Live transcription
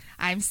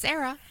I'm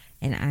Sarah.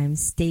 And I'm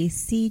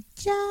Stacy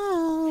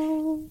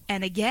Joe.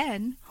 And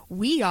again,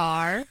 we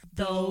are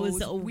those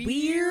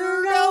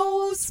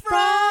weirdos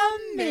from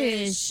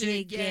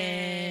Michigan.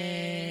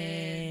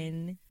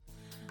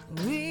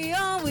 We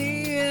are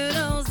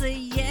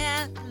weirdos,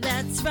 yeah,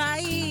 that's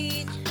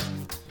right.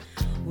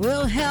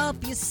 We'll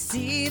help you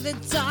see the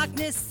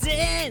darkness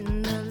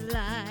in the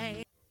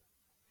light.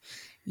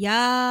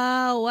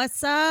 Yo,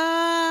 what's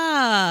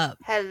up?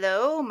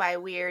 Hello, my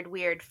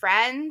weird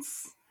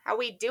friends. How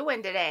we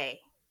doing today?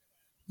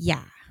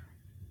 Yeah.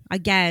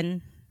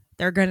 Again,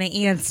 they're going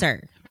to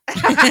answer.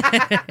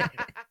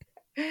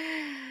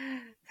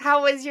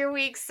 How was your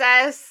week,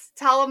 Sis?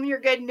 Tell them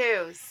your good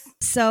news.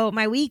 So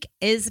my week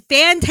is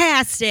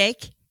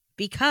fantastic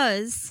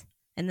because,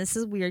 and this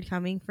is weird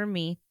coming from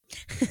me,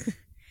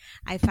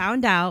 I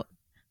found out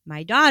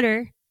my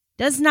daughter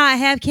does not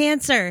have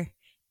cancer.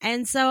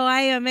 And so I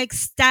am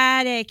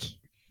ecstatic.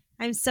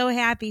 I'm so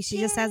happy. She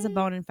just has a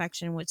bone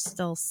infection, which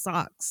still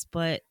sucks,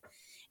 but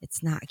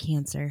it's not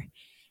cancer.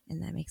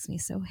 And that makes me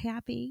so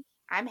happy.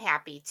 I'm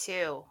happy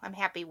too. I'm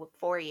happy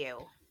for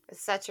you.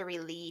 It's such a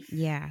relief.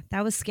 Yeah,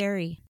 that was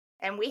scary.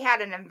 And we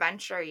had an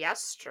adventure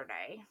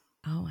yesterday.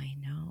 Oh, I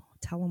know.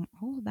 Tell them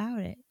all about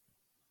it.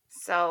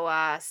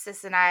 So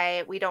Sis and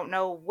I, we don't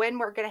know when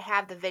we're going to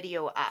have the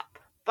video up,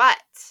 but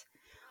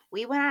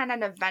we went on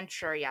an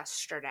adventure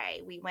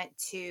yesterday. We went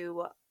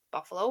to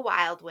Buffalo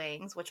Wild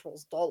Wings, which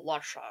was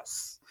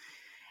delicious.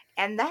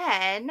 And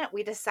then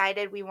we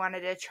decided we wanted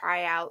to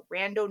try out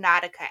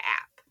Randonautica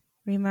app.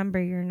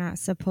 Remember, you're not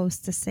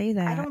supposed to say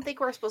that. I don't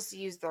think we're supposed to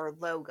use their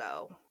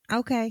logo.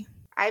 Okay.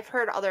 I've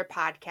heard other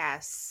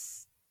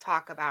podcasts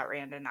talk about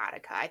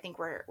Randonautica. I think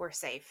we're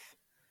safe.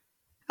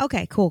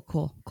 Okay,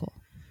 cool.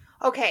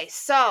 Okay,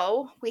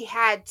 so we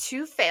had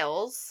 2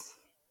 fails,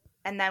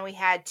 and then we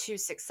had 2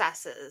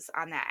 successes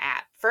on that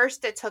app.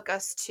 First, it took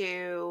us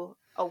to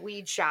a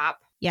weed shop.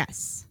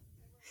 Yes.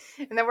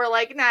 And then we're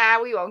like, nah,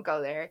 we won't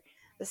go there.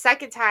 The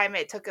second time,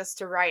 it took us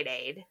to Rite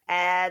Aid.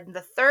 And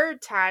the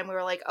third time, we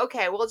were like,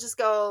 okay, we'll just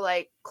go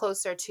like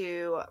closer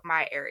to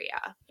my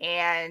area.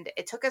 And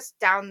it took us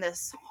down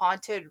this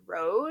haunted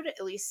road.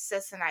 At least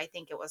Sis and I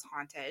think it was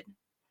haunted.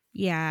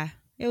 Yeah,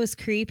 it was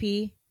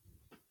creepy.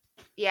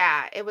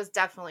 Yeah, it was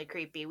definitely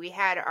creepy. We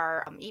had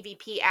our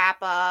EVP app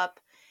up,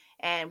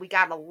 and we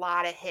got a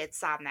lot of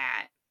hits on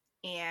that.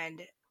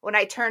 And when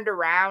I turned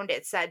around,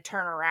 it said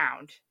turn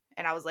around.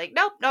 And I was like,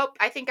 nope,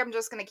 I think I'm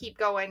just going to keep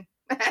going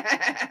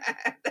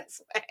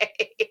this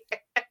way.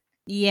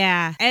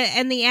 Yeah,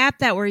 and the app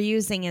that we're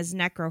using is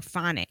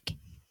Necrophonic,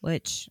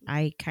 which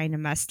I kind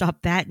of messed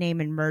up that name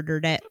and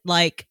murdered it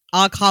like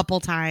a couple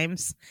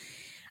times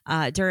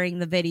during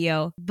the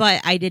video,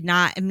 but I did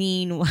not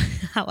mean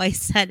how I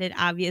said it.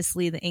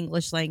 Obviously, the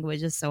English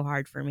language is so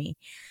hard for me.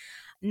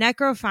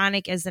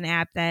 Necrophonic is an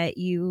app that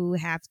you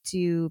have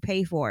to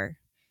pay for,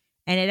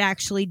 and it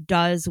actually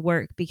does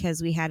work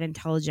because we had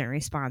intelligent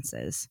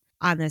responses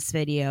on this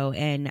video.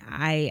 And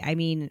I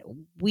mean,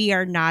 we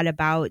are not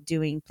about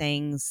doing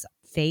things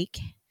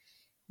fake.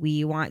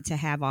 We want to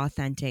have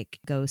authentic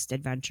ghost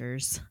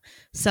adventures.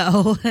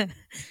 So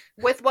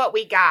with what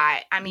we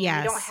got, I mean,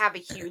 yes. We don't have a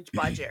huge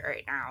budget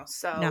right now,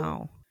 so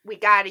no. We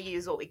got to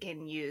use what we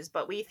can use.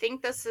 But we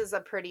think this is a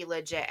pretty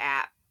legit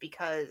app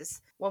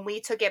because when we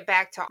took it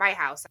back to my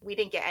house, we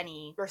didn't get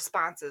any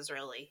responses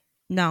really.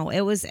 No,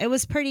 it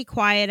was pretty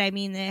quiet. I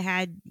mean, it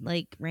had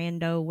like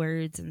rando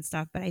words and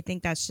stuff, but I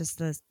think that's just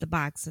the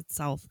box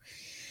itself.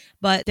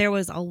 But there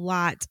was a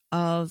lot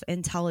of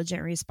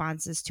intelligent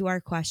responses to our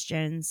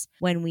questions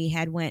when we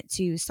had went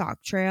to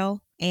Sauk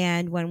Trail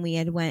and when we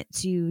had went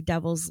to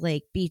Devil's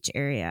Lake Beach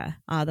area,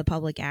 the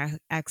public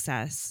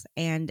access.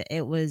 And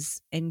it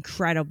was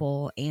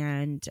incredible.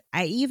 And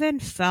I even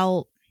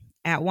felt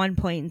at one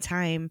point in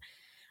time,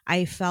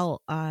 I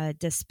felt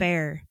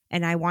despair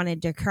and I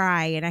wanted to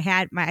cry,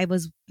 and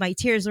my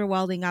tears were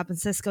welling up, and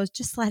Sis goes,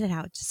 just let it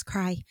out, just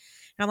cry. And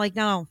I'm like,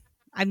 no,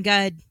 I'm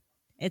good.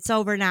 It's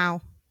over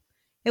now.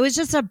 It was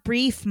just a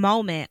brief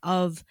moment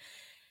of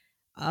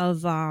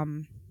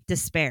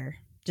despair,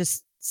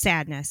 just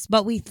sadness.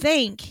 But we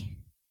think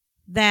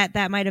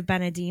that might have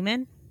been a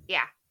demon.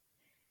 Yeah.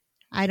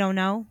 I don't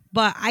know.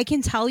 But I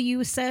can tell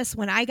you, Sis,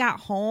 when I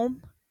got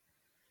home,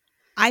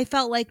 I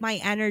felt like my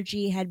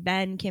energy had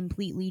been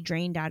completely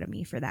drained out of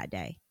me for that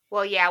day.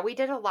 Well, yeah, we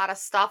did a lot of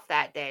stuff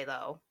that day,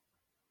 though.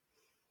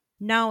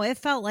 No, it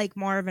felt like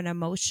more of an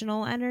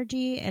emotional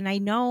energy. And I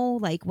know,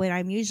 like, when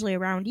I'm usually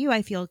around you,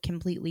 I feel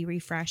completely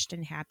refreshed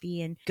and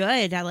happy and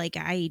good.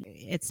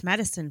 It's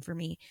medicine for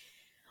me.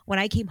 When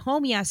I came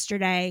home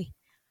yesterday,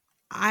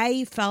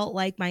 I felt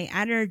like my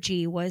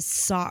energy was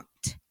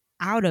sucked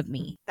out of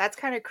me. That's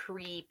kind of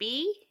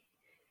creepy.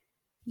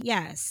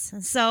 Yes.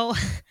 So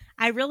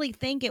I really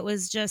think it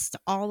was just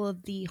all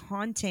of the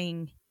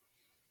haunting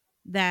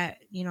that,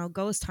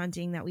 ghost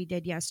hunting that we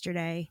did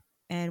yesterday.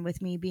 And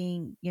with me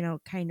being,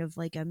 kind of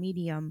like a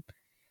medium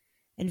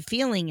and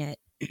feeling it,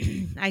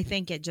 I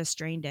think it just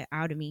drained it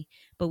out of me.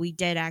 But we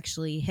did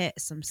actually hit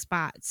some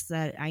spots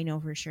that I know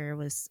for sure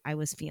I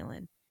was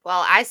feeling.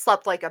 Well, I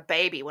slept like a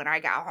baby when I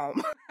got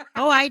home.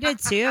 Oh, I did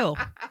too.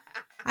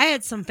 I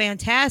had some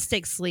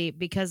fantastic sleep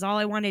because all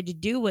I wanted to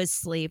do was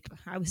sleep.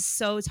 I was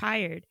so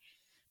tired.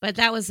 But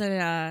that was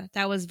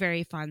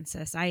very fun,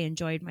 sis. I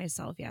enjoyed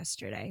myself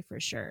yesterday for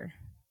sure.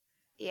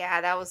 Yeah,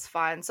 that was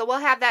fun. So we'll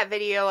have that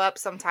video up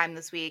sometime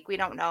this week. We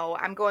don't know.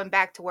 I'm going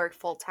back to work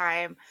full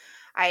time.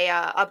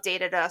 I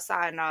updated us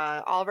on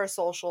all of our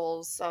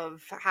socials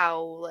of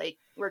how like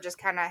we're just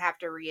kind of have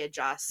to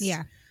readjust.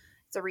 Yeah.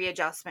 It's a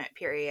readjustment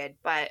period,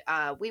 but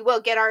we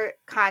will get our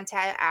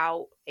content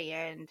out,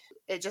 and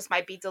it just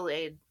might be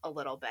delayed a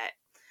little bit.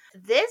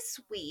 This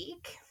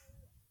week,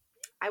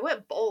 I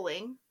went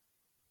bowling.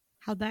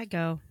 How'd that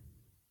go?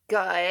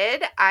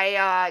 Good.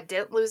 I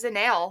didn't lose a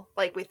nail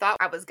like we thought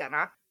I was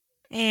gonna.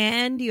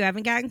 And you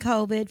haven't gotten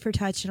COVID for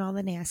touching all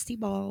the nasty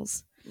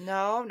balls.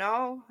 No,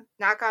 no.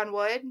 Knock on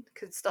wood.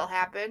 Could still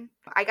happen.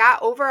 I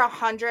got over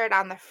 100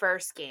 on the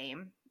first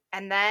game,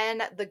 and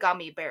then the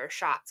gummy bear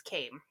shots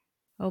came.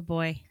 Oh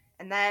boy.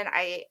 And then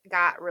I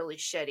got really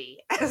shitty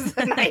as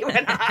the night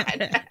went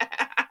on.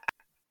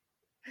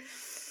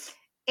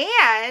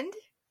 And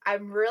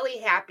I'm really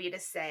happy to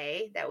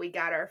say that we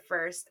got our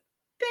first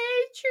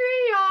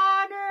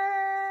Patreoner.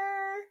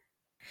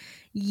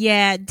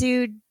 Yeah,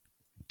 dude.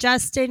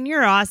 Justin,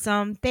 you're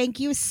awesome.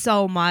 Thank you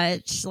so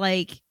much.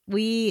 Like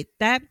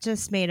that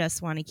just made us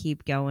want to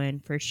keep going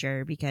for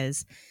sure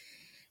because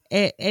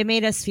it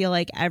made us feel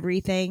like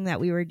everything that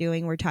we were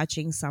doing, we're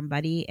touching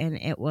somebody, and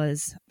it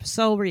was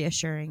so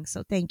reassuring.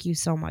 So thank you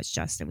so much,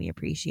 Justin. We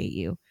appreciate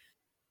you.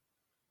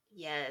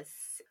 Yes.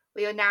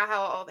 We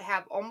now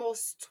have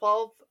almost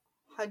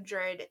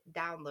 1,200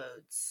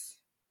 downloads.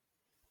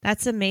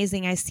 That's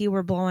amazing. I see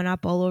we're blowing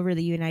up all over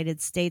the United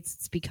States.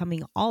 It's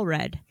becoming all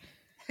red.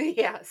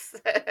 Yes.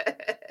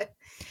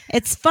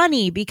 It's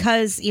funny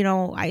because,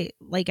 I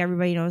like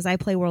everybody knows I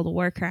play World of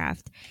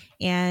Warcraft,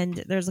 and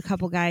there's a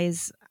couple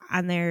guys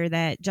on there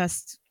that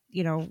just,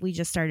 we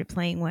just started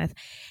playing with.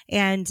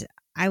 And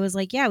I was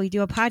like, yeah, we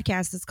do a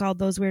podcast. It's called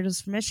Those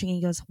Weirdos from Michigan.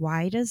 He goes,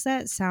 why does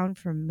that sound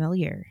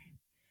familiar?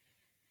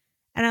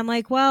 And I'm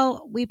like,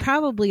 well, we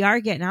probably are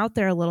getting out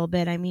there a little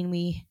bit. I mean,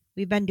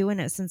 we've been doing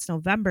it since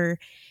November,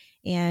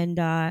 and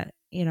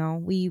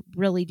we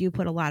really do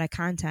put a lot of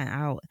content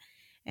out.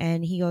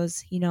 And he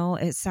goes,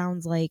 it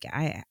sounds like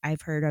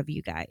I've heard of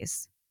you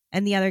guys.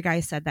 And the other guy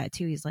said that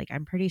too. He's like,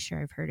 I'm pretty sure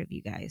I've heard of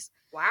you guys.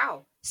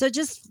 Wow. So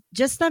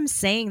just them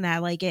saying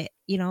that, like it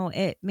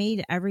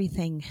made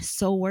everything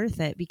so worth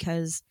it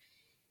because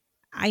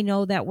I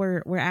know that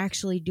we're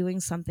actually doing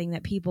something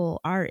that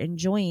people are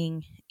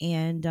enjoying,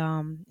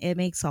 and it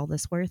makes all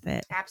this worth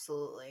it.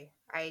 Absolutely.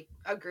 I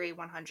agree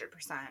 100%.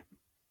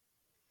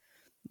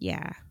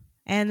 Yeah.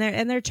 And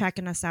they're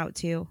checking us out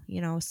too,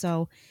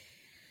 so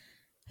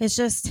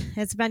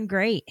it's been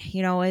great.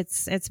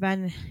 It's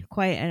been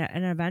quite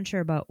an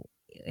adventure, but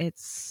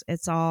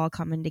it's all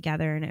coming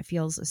together and it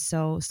feels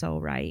so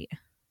right.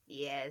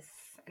 Yes.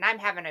 And I'm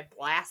having a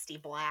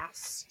blasty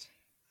blast.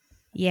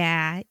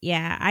 Yeah,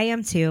 I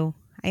am too.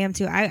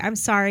 I'm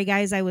sorry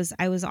guys. I was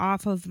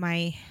off of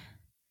my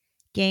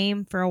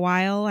game for a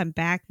while. I'm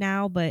back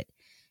now, but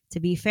to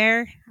be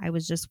fair, I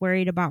was just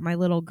worried about my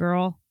little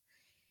girl,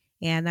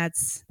 and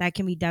that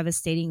can be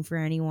devastating for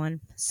anyone.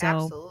 So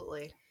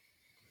Absolutely.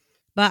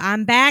 But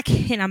I'm back,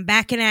 and I'm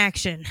back in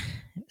action.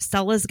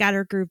 Stella's got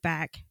her group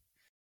back.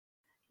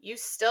 You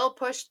still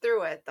pushed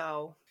through it,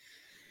 though.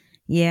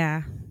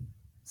 Yeah.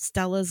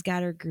 Stella's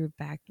got her groove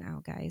back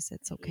now, guys.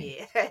 It's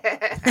okay.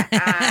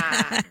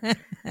 Yeah.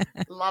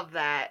 Love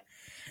that.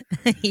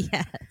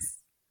 Yes.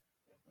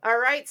 All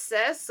right,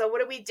 sis. So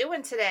what are we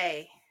doing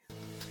today?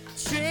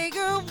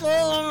 Trigger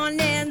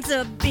warning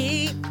to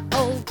be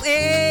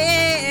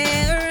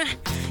aware.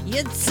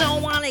 You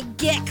don't want to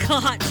get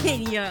caught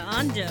in your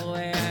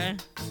underwear.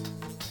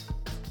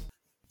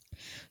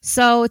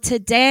 So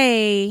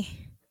today,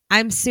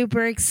 I'm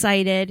super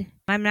excited.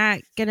 I'm not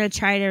going to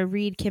try to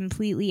read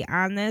completely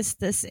on this.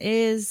 This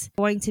is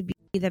going to be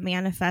the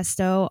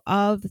manifesto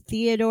of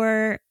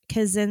Theodore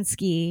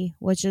Kaczynski,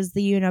 which is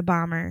the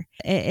Unabomber.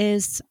 It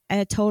is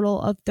a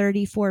total of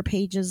 34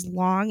 pages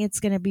long.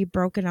 It's going to be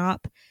broken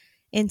up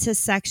into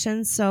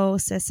sections so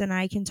Sis and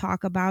I can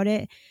talk about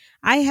it.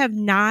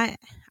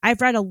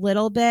 I've read a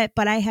little bit,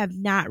 but I have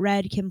not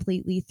read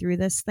completely through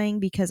this thing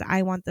because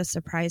I want the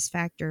surprise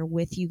factor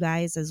with you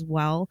guys as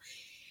well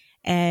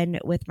and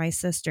with my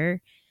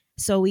sister.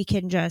 So we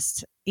can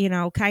just,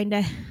 kind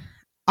of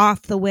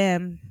off the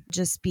whim,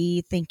 just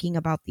be thinking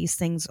about these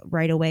things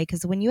right away.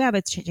 Because when you have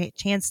a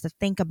chance to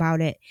think about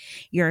it,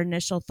 your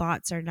initial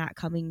thoughts are not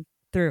coming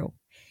through.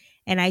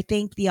 And I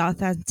think the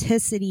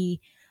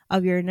authenticity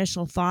of your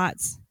initial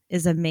thoughts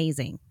is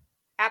amazing.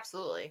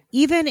 Absolutely.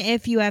 Even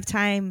if you have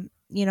time,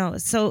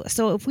 so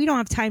if we don't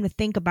have time to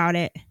think about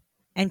it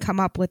and come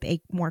up with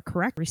a more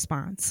correct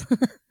response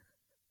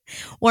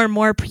or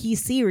more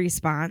PC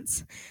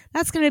response,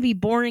 that's going to be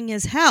boring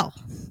as hell.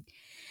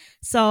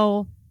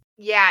 So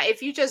yeah,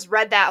 if you just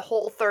read that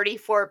whole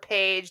 34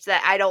 page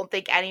that I don't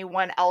think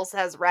anyone else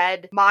has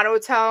read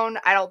monotone,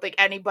 I don't think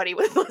anybody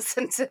would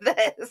listen to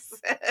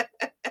this.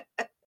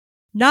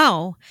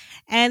 No.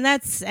 And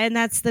that's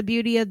the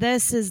beauty of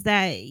this is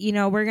that,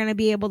 we're going to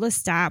be able to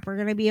stop, we're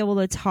going to be able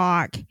to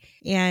talk,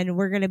 and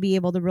we're going to be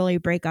able to really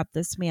break up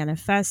this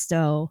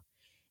manifesto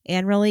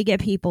and really get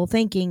people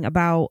thinking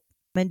about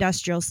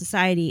industrial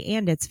society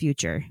and its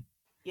future.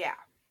 Yeah.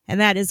 And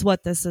that is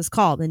what this is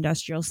called,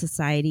 industrial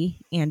society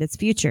and its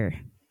future.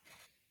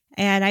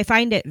 And I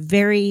find it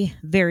very,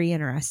 very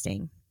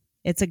interesting.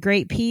 It's a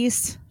great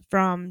piece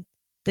from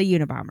the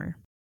Unabomber.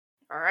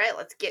 All right,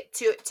 let's get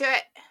to it.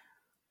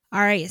 All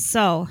right,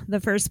 so the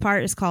first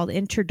part is called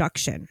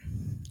Introduction.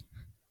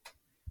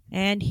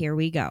 And here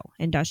we go.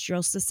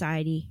 Industrial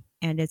society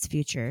and its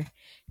future.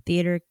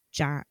 Theater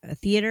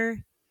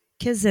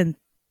Kizin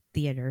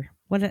Theater.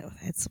 What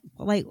it's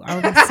like,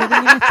 are we sitting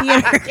in a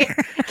theater?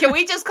 Can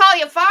we just call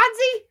you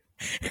Fonzie?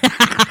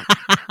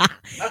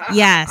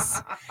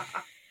 Yes.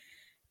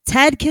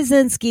 Ted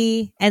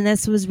Kaczynski, and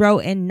this was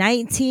wrote in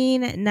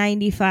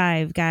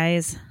 1995,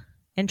 guys.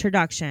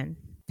 Introduction.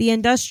 The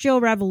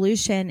Industrial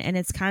Revolution and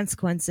its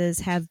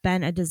consequences have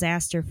been a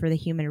disaster for the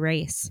human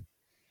race.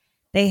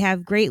 They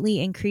have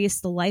greatly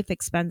increased the life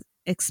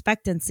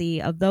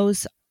expectancy of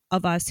those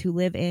of us who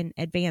live in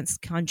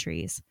advanced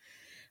countries,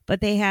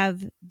 but they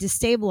have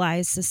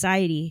destabilized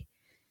society,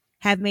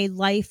 have made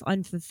life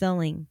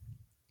unfulfilling,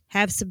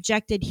 have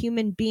subjected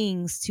human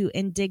beings to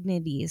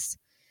indignities,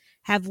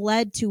 have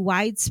led to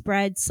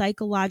widespread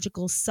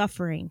psychological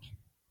suffering,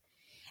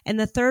 and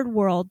the third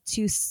world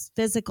to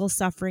physical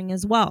suffering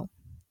as well,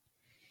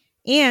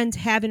 and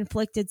have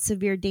inflicted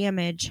severe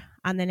damage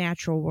on the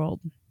natural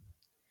world.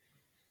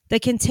 The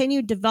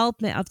continued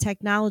development of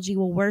technology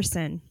will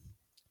worsen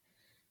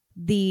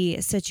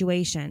the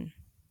situation.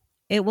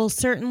 It will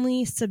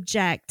certainly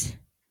subject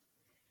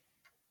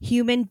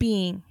human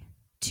being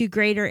to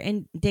greater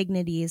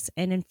indignities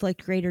and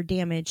inflict greater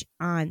damage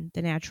on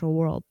the natural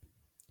world.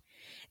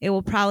 It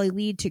will probably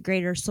lead to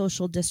greater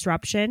social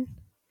disruption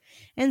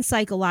and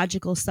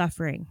psychological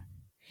suffering,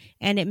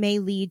 and it may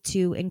lead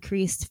to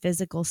increased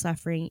physical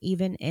suffering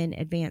even in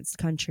advanced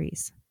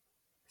countries.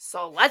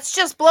 So let's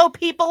just blow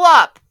people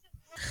up.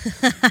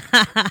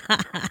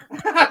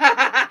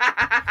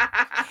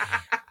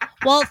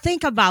 Well,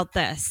 think about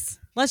this.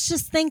 Let's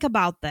just think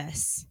about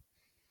this.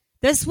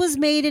 This was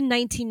made in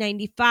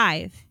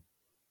 1995.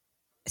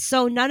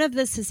 So none of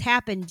this has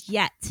happened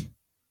yet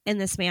in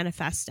this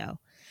manifesto.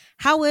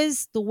 How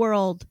is the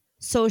world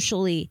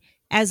socially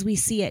as we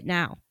see it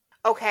now?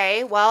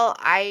 Okay, well,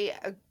 I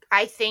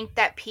think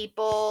that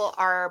people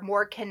are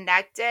more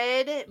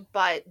connected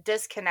but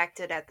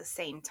disconnected at the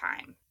same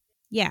time.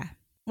 Yeah.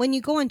 When you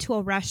go into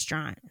a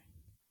restaurant,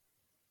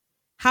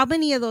 how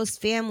many of those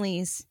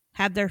families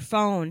have their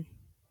phone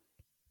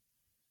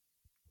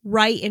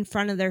right in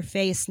front of their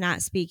face,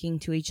 not speaking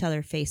to each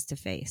other face to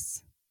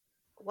face?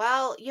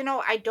 Well,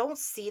 I don't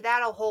see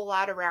that a whole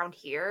lot around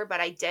here, but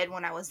I did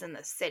when I was in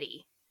the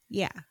city.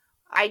 Yeah.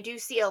 I do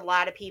see a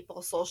lot of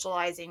people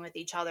socializing with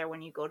each other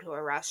when you go to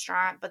a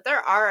restaurant, but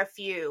there are a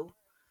few.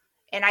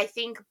 And I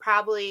think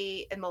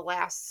probably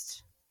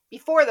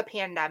before the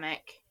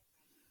pandemic,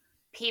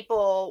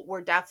 people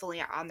were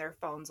definitely on their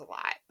phones a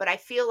lot. But I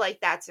feel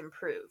like that's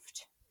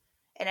improved.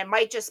 And it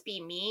might just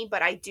be me,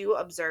 but I do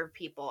observe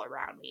people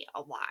around me a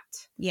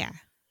lot. Yeah.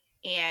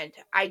 And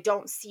I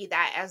don't see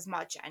that as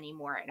much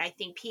anymore. And I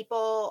think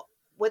people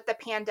with the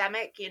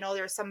pandemic,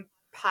 there's some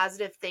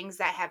positive things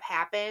that have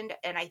happened.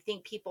 And I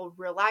think people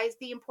realize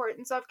the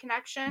importance of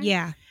connection.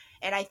 Yeah.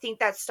 And I think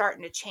that's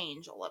starting to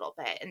change a little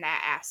bit in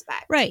that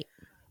aspect. Right.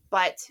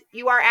 But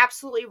you are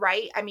absolutely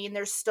right. I mean,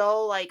 there's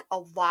still like a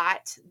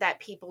lot that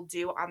people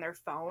do on their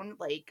phone,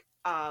 like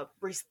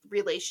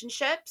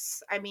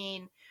relationships. I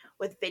mean,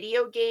 with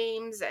video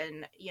games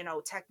and,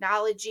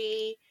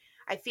 technology,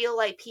 I feel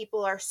like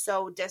people are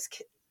so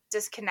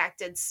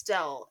disconnected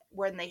still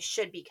when they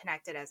should be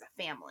connected as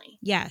a family.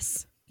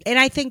 Yes. And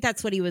I think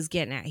that's what he was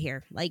getting at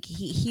here. Like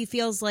he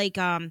feels like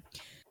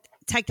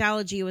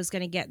technology was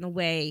going to get in the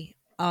way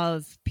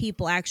of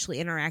people actually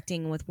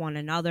interacting with one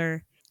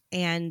another,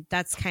 and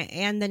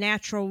and the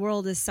natural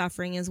world is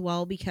suffering as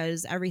well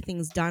because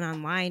everything's done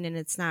online and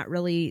it's not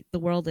really, the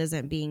world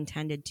isn't being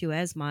tended to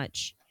as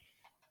much.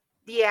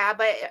 Yeah,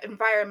 but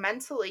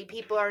environmentally,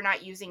 people are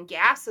not using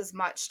gas as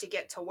much to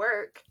get to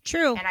work.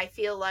 True. And I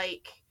feel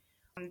like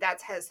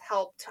that has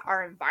helped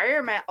our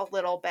environment a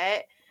little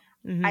bit.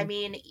 Mm-hmm. I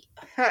mean,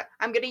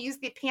 I'm going to use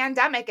the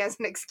pandemic as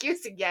an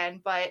excuse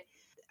again, but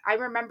I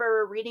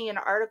remember reading an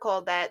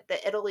article that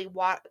the Italy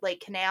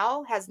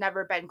canal has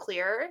never been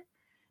clearer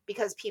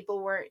because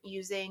people weren't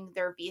using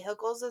their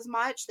vehicles as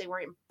much. They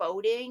weren't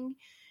boating,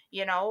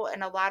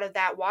 and a lot of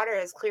that water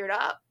has cleared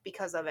up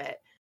because of it.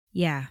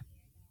 Yeah.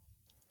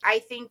 I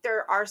think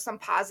there are some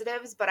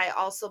positives, but I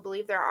also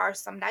believe there are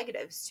some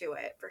negatives to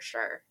it for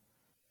sure.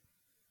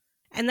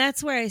 And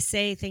that's where I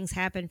say things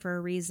happen for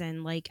a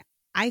reason. Like,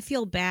 I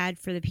feel bad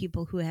for the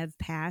people who have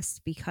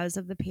passed because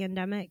of the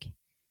pandemic,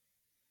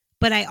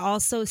 but I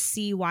also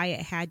see why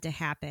it had to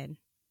happen,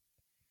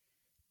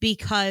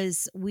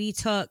 because we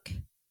took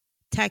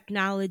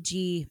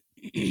technology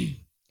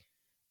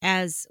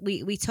as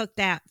we took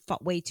that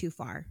way too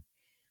far.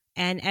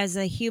 And as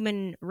a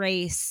human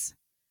race,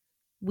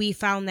 we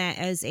found that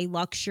as a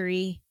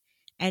luxury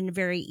and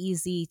very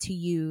easy to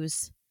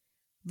use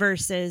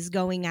versus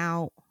going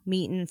out,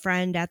 meeting a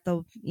friend at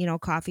the,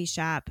 coffee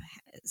shop,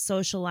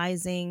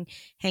 socializing,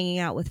 hanging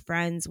out with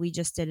friends. We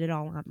just did it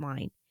all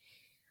online.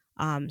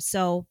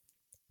 So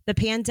the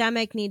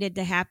pandemic needed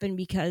to happen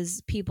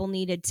because people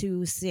needed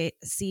to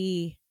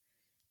see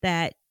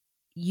that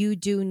you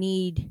do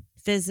need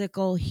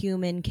physical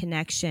human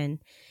connection.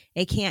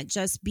 It can't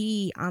just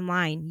be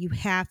online. You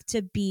have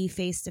to be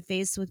face to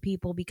face with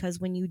people, because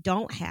when you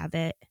don't have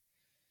it,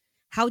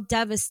 how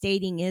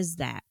devastating is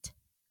that?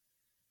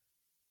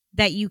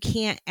 That you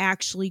can't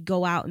actually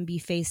go out and be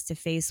face to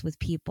face with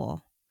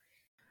people.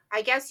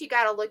 I guess you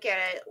got to look at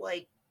it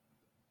like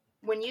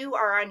when you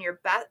are on your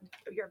bed,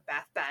 your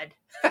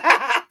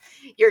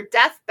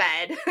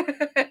deathbed.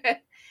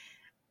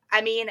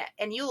 I mean,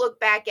 and you look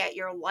back at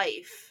your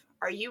life,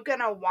 are you going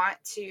to want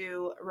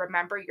to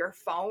remember your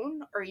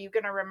phone, or are you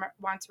going to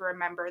want to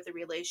remember the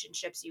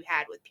relationships you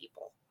had with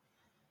people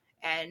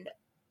and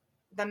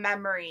the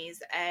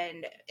memories?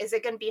 And is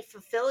it going to be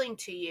fulfilling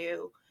to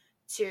you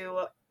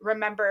to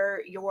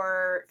remember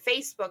your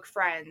Facebook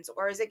friends,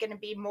 or is it going to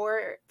be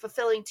more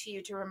fulfilling to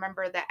you to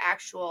remember the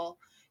actual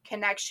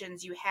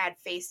connections you had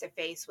face to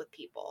face with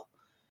people?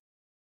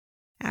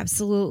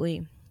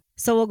 Absolutely.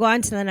 So we'll go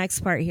on to the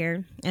next part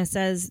here. It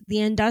says the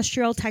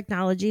industrial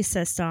technology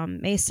system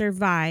may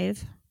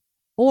survive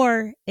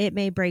or it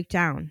may break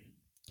down.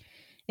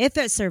 If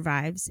it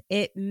survives,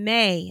 it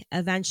may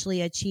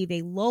eventually achieve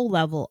a low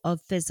level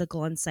of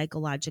physical and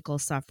psychological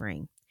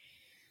suffering,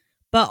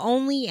 but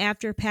only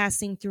after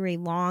passing through a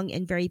long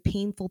and very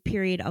painful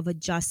period of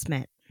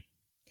adjustment,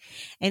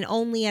 and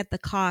only at the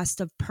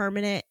cost of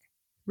permanent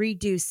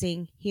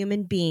reducing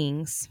human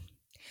beings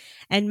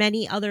and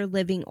many other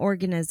living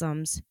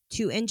organisms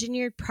to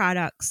engineered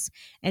products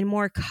and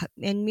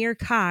mere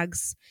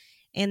cogs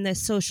in the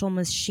social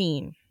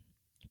machine.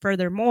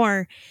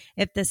 Furthermore,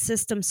 if the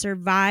system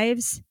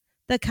survives,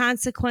 the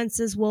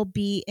consequences will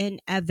be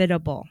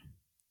inevitable.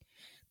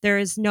 There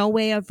is no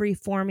way of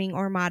reforming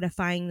or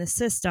modifying the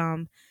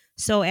system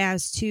so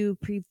as to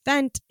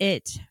prevent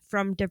it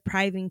from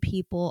depriving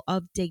people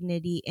of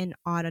dignity and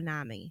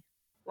autonomy.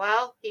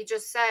 Well, he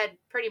just said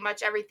pretty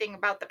much everything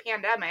about the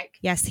pandemic,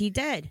 Yes, he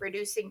did.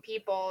 reducing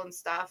people and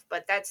stuff,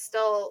 but that's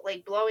still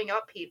like blowing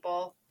up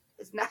people.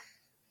 Is not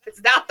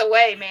it's not the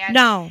way, man.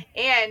 No.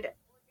 And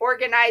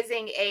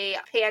organizing a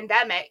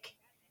pandemic,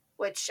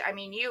 which I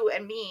mean you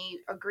and me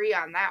agree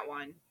on that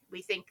one.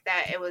 We think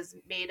that it was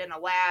made in a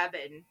lab,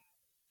 and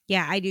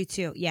Yeah, I do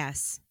too.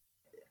 Yes.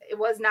 it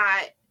was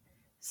not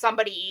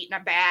somebody eating a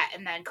bat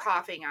and then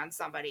coughing on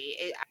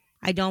somebody.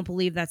 I don't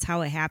believe that's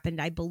how it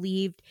happened. I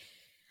believe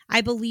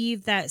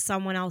that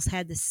someone else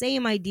had the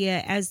same idea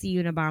as the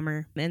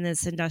Unabomber in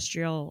this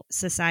industrial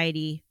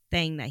society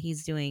thing that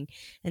he's doing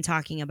and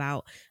talking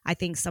about. I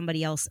think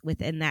somebody else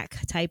within that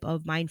type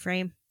of mind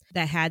frame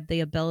that had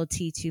the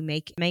ability to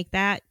make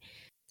that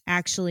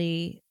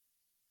actually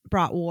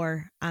brought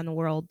war on the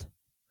world.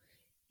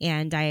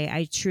 And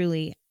I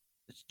truly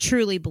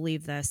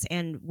believe this.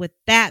 And with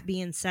that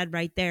being said,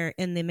 right there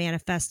in the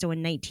manifesto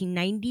in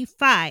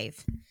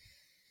 1995,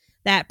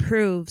 that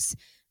proves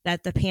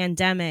that the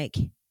pandemic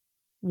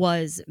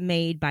was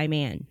made by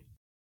man.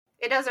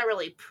 It doesn't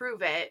really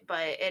prove it,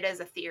 but it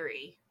is a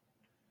theory.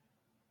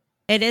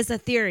 It is a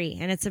theory,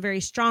 and it's a very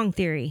strong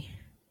theory.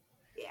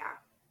 Yeah.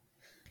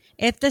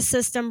 If the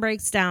system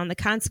breaks down, the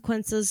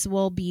consequences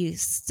will be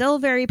still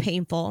very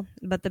painful,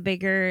 but the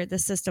bigger the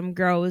system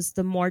grows,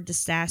 the more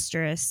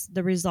disastrous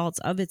the results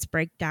of its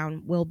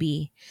breakdown will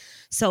be.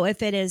 So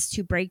if it is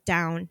to break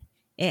down,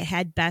 it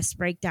had best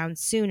break down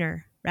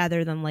sooner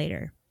rather than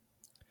later.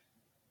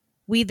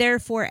 We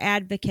therefore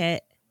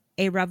advocate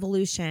a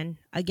revolution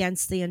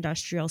against the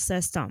industrial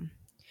system.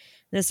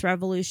 This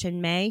revolution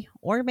may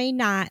or may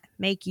not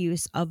make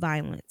use of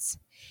violence.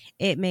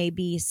 It may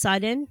be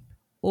sudden,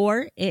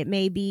 or it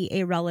may be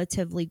a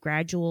relatively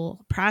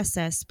gradual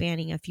process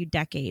spanning a few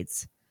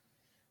decades.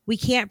 We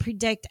can't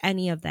predict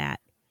any of that,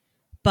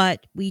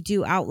 but we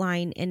do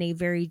outline in a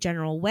very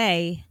general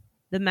way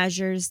the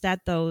measures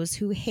that those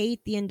who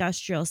hate the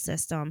industrial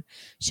system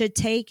should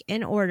take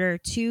in order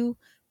to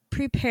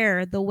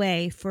prepare the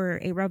way for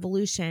a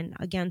revolution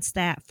against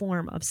that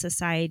form of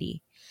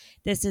society.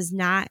 This is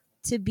not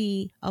to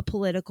be a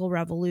political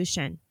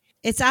revolution.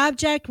 Its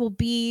object will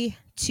be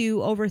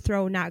to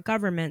overthrow not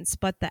governments,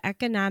 but the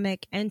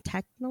economic and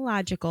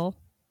technological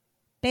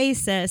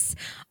basis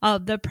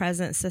of the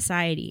present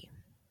society.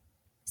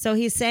 So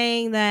he's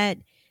saying that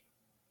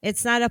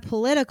it's not a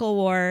political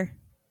war,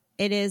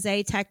 it is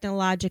a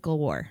technological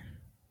war.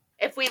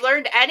 If we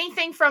learned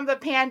anything from the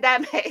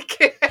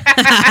pandemic,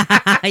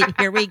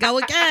 here we go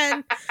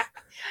again.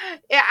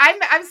 Yeah,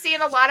 I'm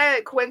seeing a lot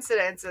of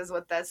coincidences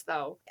with this,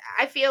 though.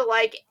 I feel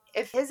like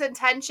if his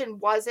intention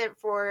wasn't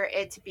for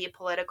it to be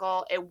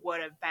political, it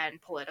would have been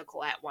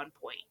political at one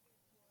point.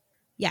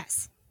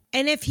 Yes.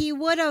 And if he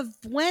would have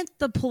went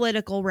the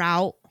political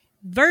route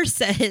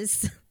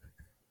versus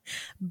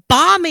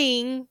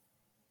bombing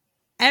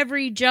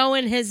every Joe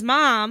and his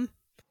mom,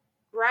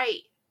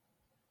 Right.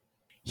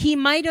 he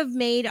might have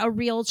made a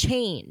real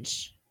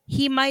change.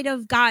 He might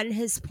have gotten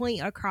his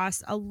point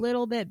across a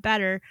little bit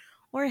better.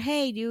 Or,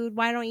 hey, dude,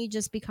 why don't you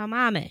just become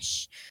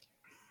Amish?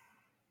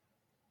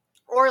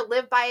 Or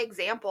live by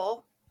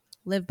example.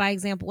 Live by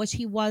example, which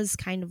he was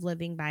kind of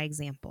living by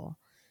example.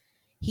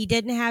 He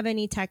didn't have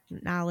any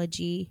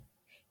technology.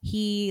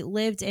 He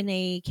lived in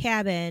a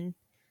cabin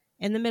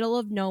in the middle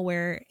of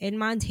nowhere in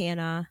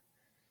Montana.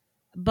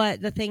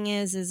 But the thing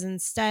is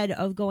instead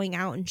of going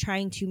out and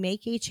trying to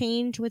make a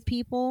change with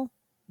people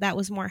that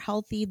was more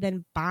healthy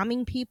than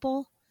bombing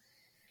people,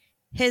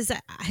 his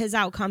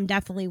outcome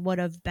definitely would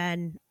have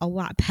been a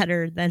lot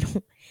better than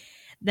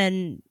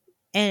and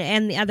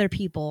the other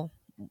people,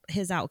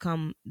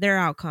 their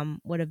outcome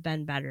would have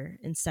been better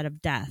instead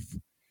of death.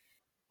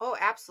 Oh,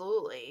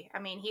 absolutely. I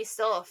mean, he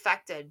still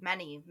affected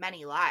many,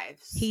 many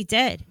lives. He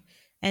did.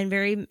 And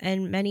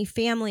many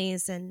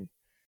families. And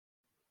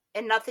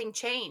And nothing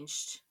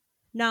changed.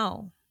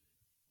 no,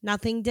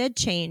 nothing did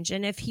change.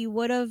 And if he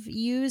would have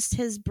used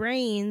his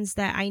brains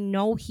that I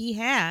know he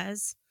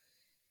has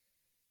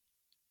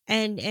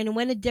and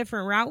went a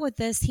different route with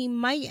this, he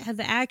might have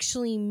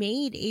actually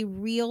made a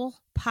real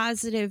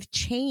positive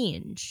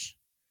change.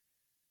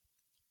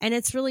 And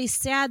it's really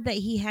sad that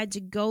he had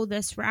to go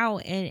this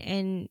route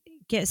and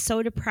get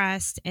so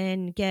depressed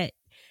and get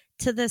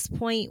to this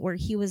point where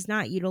he was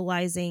not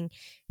utilizing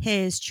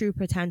his true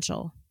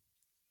potential.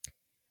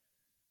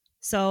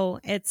 So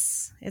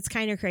it's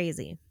kind of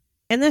crazy.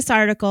 In this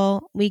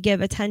article, we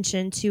give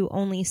attention to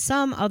only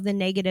some of the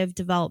negative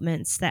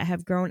developments that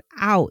have grown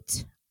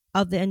out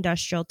of the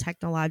industrial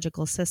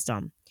technological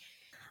system.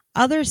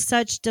 Other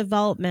such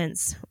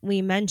developments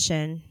we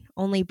mention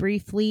only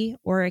briefly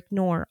or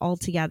ignore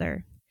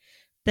altogether.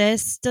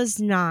 This does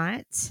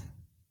not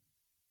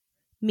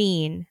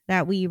mean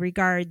that we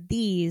regard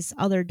these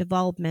other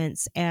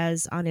developments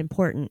as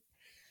unimportant.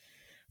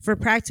 For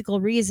practical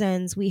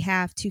reasons, we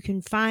have to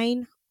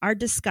confine our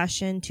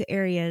discussion to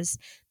areas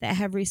that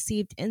have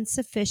received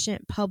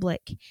insufficient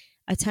public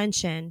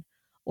attention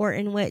or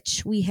in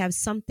which we have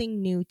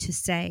something new to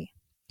say.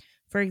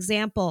 For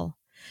example,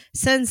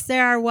 since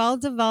there are well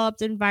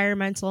developed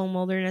environmental and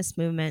wilderness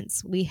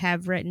movements, we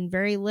have written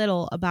very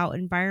little about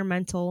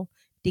environmental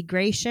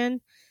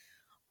degradation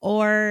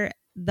or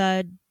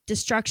the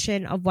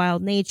destruction of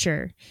wild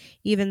nature,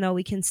 even though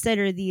we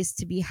consider these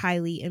to be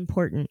highly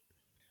important.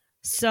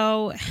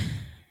 So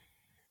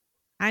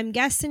I'm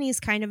guessing he's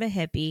kind of a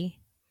hippie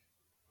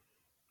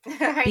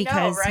I know,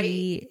 because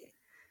right?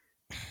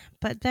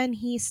 but then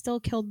he still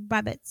killed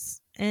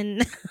rabbits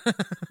and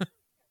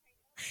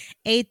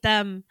ate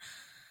them.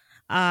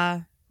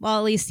 Well,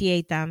 at least he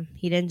ate them.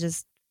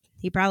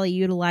 He probably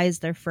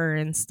utilized their fur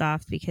and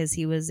stuff because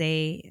he was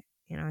he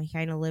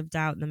kind of lived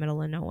out in the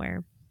middle of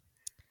nowhere.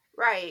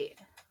 Right.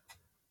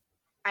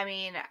 I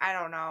mean, I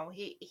don't know.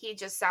 He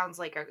just sounds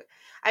like a.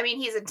 I mean,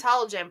 he's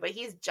intelligent, but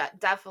he's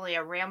definitely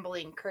a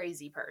rambling,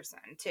 crazy person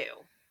too.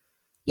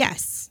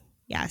 Yes.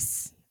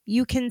 Yes.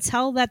 You can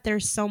tell that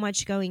there's so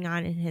much going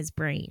on in his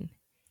brain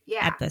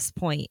Yeah. at this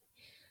point.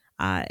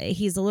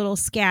 He's a little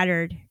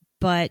scattered,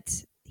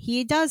 but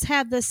he does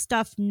have this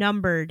stuff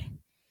numbered.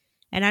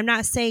 And I'm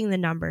not saying the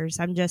numbers,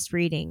 I'm just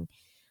reading.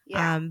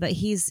 Yeah. But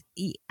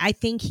I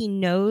think he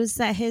knows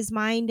that his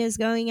mind is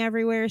going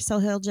everywhere. So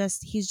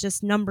he's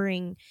just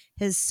numbering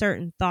his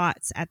certain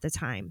thoughts at the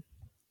time.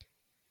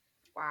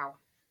 Wow.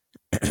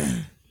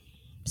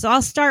 So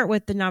I'll start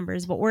with the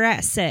numbers, but we're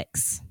at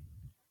 6.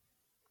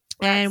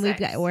 We're at And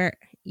six.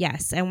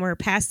 we're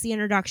past the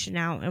introduction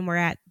now, and we're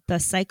at the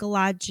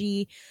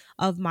psychology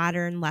of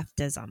modern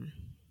leftism.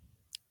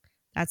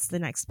 That's the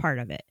next part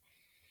of it.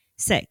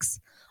 6.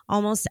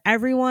 Almost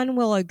everyone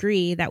will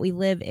agree that we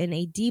live in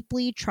a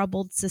deeply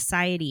troubled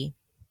society.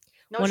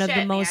 No One shit, of the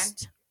man.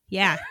 most,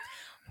 yeah,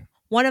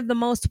 one of the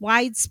most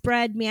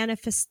widespread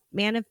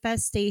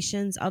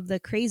manifestations of the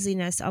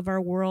craziness of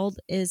our world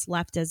is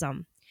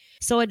leftism.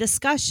 So, a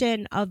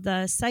discussion of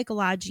the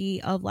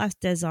psychology of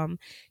leftism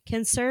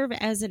can serve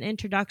as an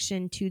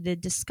introduction to the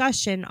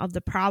discussion of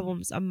the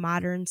problems of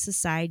modern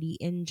society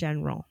in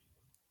general.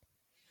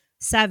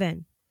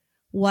 7.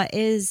 What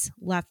is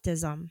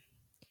leftism?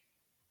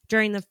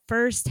 During the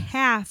first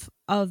half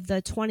of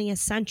the 20th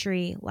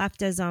century,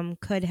 leftism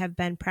could have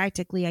been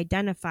practically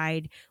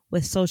identified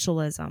with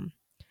socialism.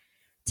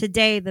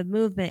 Today, the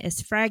movement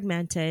is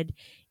fragmented,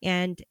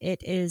 and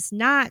it is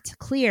not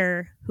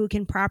clear who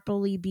can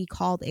properly be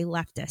called a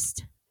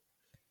leftist.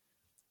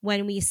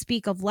 When we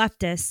speak of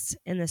leftists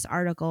in this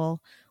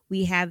article,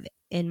 we have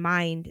in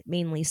mind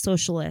mainly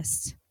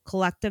socialists,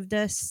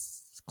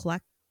 collectivist,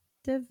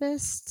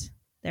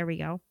 there we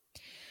go,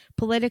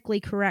 politically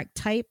correct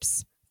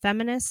types,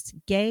 feminists,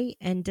 gay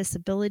and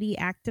disability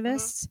Mm-hmm.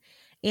 activists,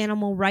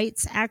 animal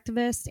rights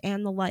activists,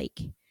 and the like.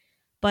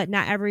 But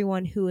not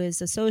everyone who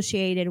is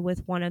associated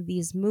with one of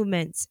these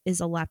movements is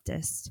a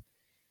leftist.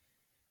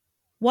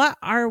 What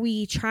are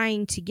we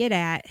trying to get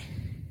at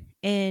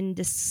in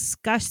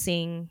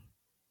discussing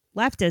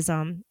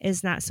leftism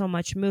is not so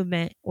much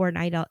movement or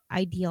an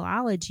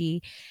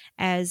ideology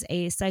as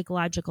a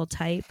psychological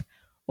type,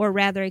 or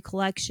rather a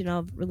collection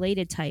of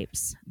related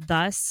types.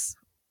 Thus,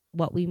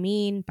 what we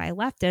mean by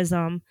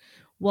leftism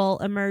will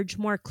emerge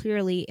more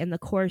clearly in the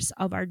course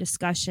of our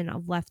discussion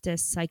of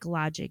leftist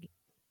psychology.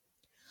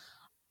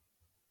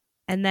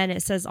 And then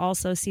it says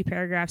also see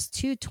paragraphs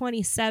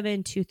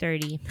 227 to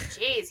 30.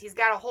 Jeez, he's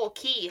got a whole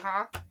key,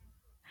 huh?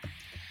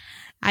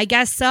 I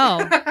guess so.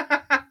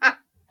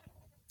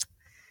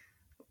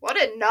 What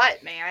a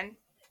nut, man.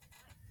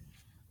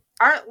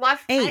 Aren't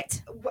left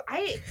 8.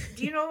 I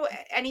do you know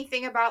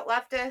anything about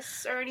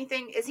leftists or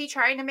anything? Is he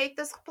trying to make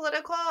this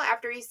political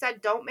after he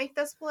said don't make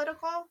this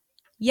political?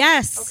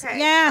 Yes. Okay.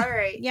 Yeah. All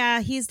right.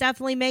 Yeah, he's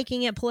definitely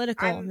making it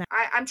political.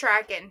 I'm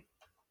tracking.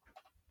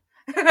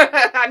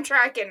 I'm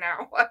tracking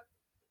now.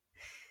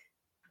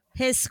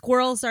 His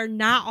squirrels are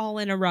not all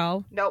in a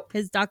row. Nope.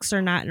 His ducks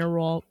are not in a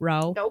row.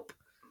 Nope.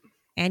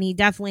 And he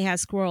definitely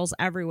has squirrels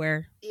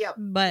everywhere. Yep.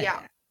 But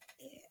yeah.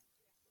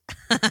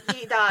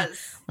 He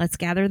does. Let's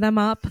gather them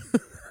up.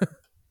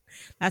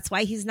 That's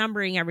why he's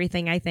numbering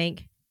everything, I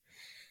think.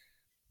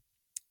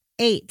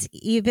 8.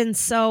 Even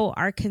so,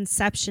 our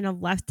conception of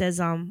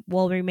leftism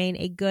will remain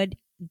a good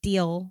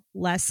deal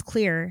less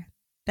clear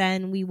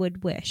than we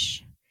would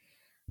wish.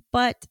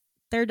 But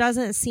there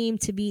doesn't seem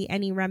to be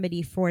any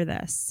remedy for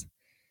this.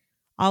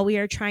 All we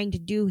are trying to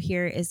do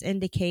here is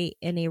indicate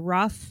in a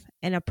rough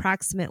and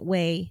approximate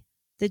way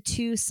the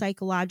two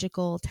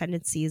psychological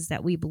tendencies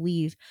that we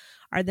believe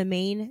are the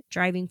main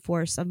driving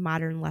force of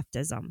modern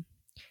leftism.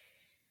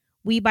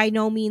 We by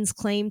no means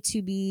claim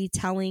to be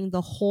telling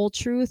the whole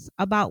truth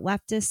about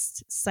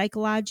leftist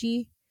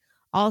psychology.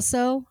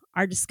 Also,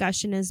 our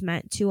discussion is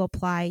meant to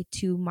apply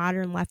to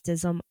modern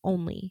leftism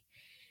only.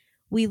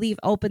 We leave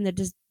open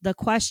the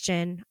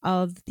question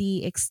of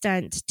the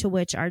extent to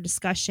which our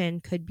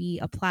discussion could be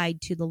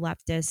applied to the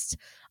leftists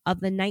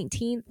of the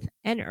 19th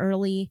and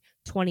early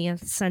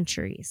 20th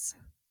centuries.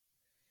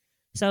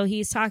 So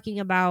he's talking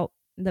about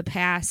the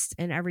past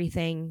and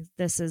everything.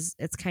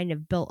 It's kind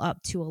of built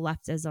up to a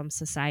leftism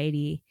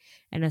society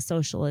and a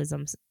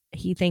socialism.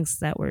 He thinks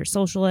that we're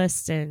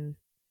socialists and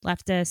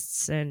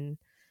leftists and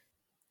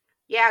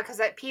yeah, because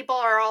people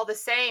are all the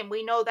same.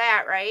 We know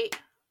that, right?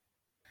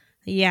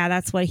 Yeah,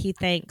 that's what he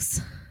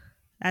thinks.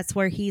 That's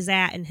where he's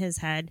at in his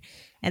head.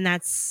 And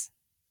that's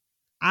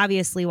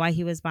obviously why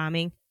he was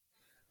bombing.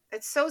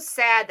 It's so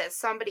sad that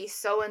somebody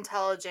so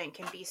intelligent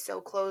can be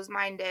so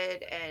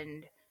close-minded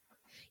and...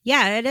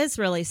 Yeah, it is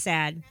really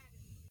sad.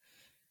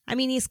 I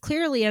mean, he's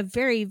clearly a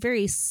very,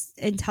 very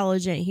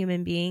intelligent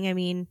human being. I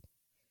mean,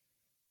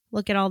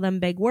 look at all them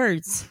big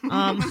words.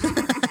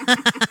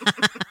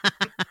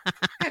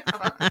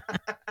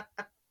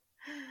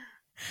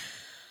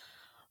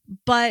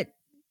 But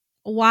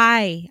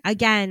why?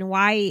 Again,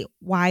 why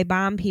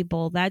bomb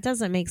people? That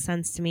doesn't make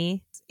sense to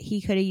me. He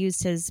could have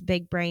used his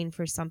big brain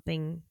for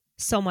something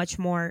so much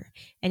more,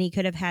 and he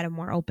could have had a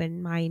more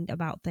open mind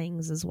about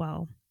things as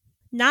well.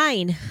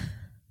 9.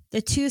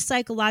 The two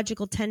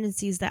psychological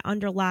tendencies that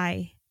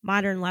underlie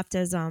modern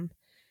leftism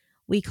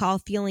we call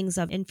feelings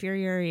of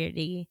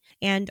inferiority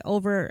and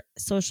over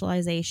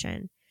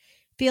socialization.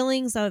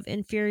 Feelings of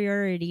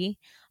inferiority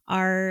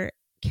are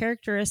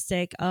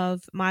characteristic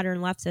of modern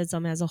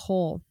leftism as a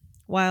whole,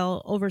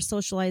 while over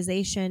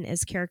socialization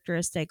is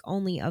characteristic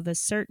only of a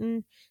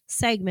certain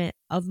segment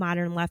of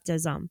modern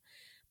leftism,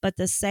 but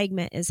the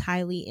segment is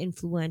highly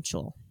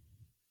influential.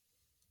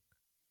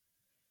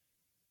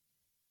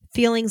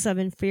 Feelings of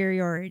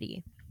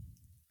inferiority.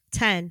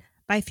 10.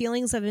 By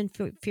feelings of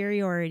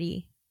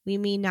inferiority, we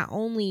mean not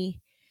only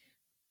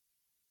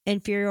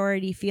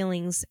inferiority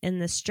feelings in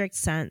the strict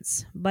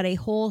sense, but a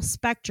whole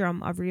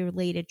spectrum of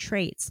related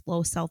traits: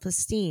 low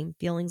self-esteem,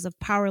 feelings of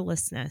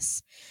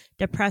powerlessness,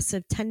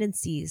 depressive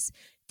tendencies,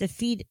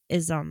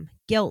 defeatism,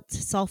 guilt,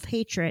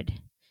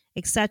 self-hatred,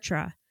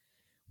 etc.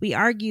 We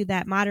argue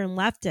that modern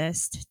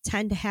leftists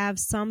tend to have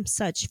some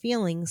such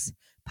feelings,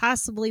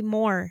 possibly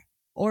more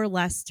or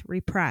less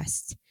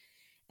repressed,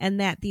 and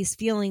that these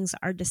feelings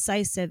are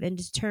decisive in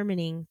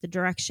determining the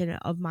direction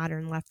of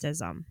modern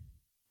leftism.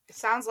 It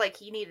sounds like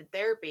he needed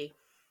therapy.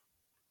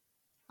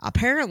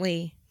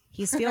 Apparently,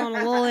 he's feeling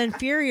a little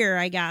inferior,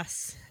 I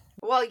guess.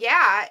 Well,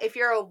 yeah, if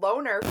you're a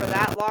loner for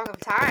that long of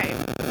time.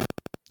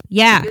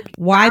 Yeah,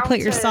 why put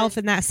yourself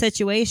in that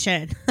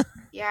situation?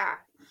 Yeah,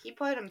 he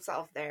put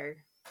himself there.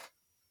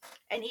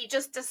 And he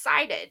just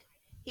decided.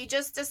 He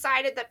just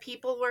decided that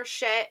people were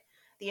shit.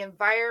 The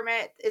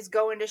environment is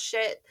going to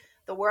shit.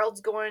 The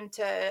world's going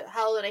to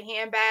hell in a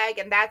handbag,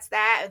 and that's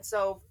that. And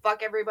so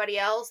fuck everybody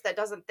else that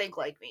doesn't think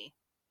like me.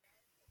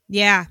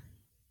 Yeah.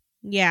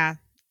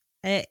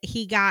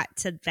 He got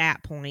to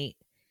that point,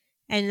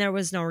 and there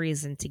was no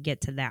reason to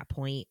get to that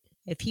point.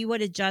 If he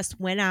would have just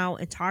went out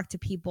and talked to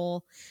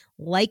people,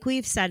 like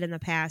we've said in the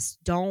past,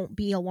 don't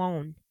be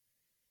alone.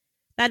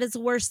 That is the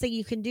worst thing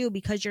you can do,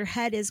 because your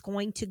head is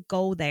going to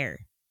go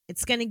there.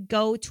 It's going to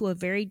go to a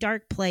very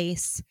dark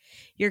place.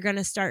 You're going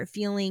to start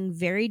feeling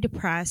very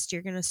depressed.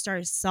 You're going to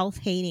start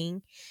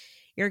self-hating.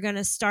 You're going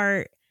to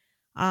start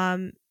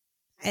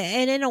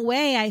And in a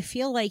way, I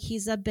feel like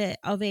he's a bit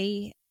of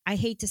I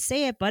hate to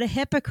say it, but a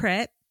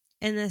hypocrite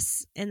in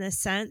this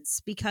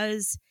sense,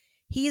 because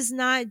he's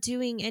not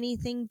doing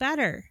anything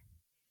better.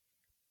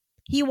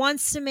 He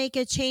wants to make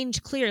a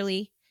change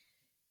clearly,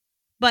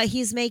 but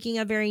he's making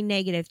a very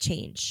negative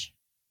change.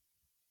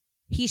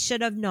 He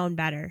should have known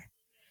better.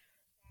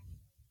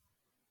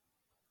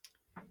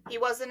 He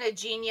wasn't a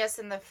genius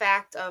in the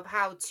fact of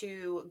how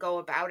to go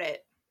about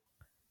it.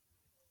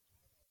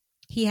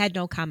 He had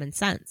no common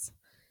sense.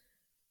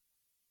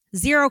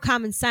 Zero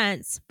common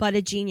sense, but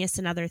a genius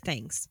in other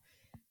things.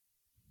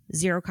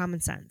 Zero common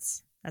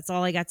sense. That's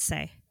all I got to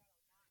say.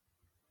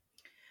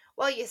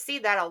 Well, you see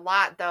that a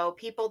lot though.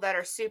 People that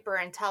are super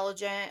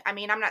intelligent. I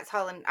mean, I'm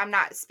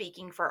not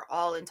speaking for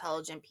all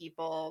intelligent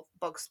people,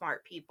 book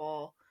smart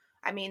people.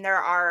 I mean, there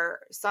are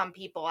some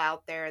people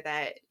out there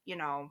that,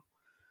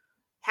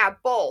 have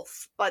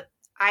both, but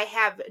I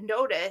have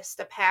noticed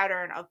a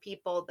pattern of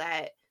people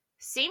that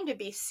seem to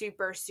be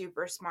super,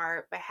 super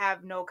smart, but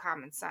have no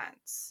common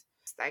sense.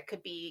 That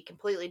could be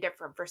completely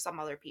different for some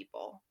other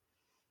people.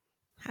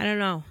 I don't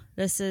know.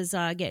 This is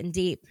getting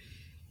deep.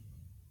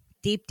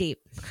 Deep, deep.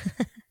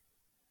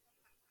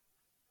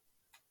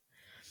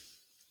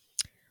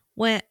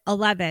 When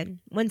 11,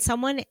 when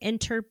someone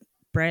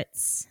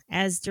interprets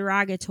as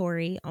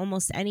derogatory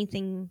almost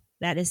anything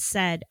that is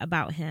said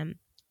about him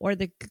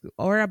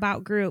or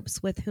about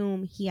groups with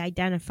whom he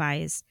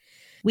identifies,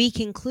 we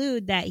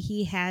conclude that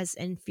he has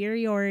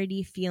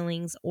inferiority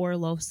feelings or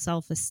low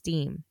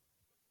self-esteem.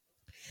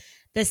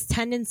 This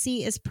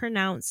tendency is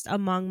pronounced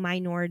among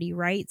minority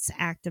rights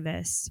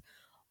activists,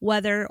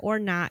 whether or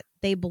not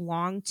they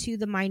belong to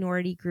the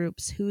minority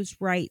groups whose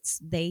rights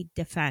they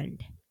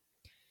defend.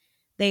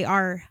 They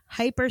are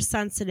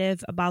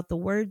hypersensitive about the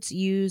words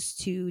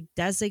used to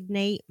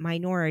designate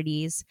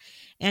minorities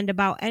and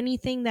about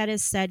anything that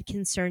is said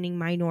concerning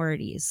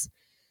minorities.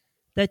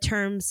 The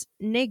terms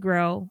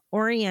Negro,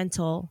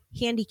 Oriental,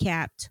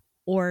 handicapped,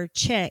 or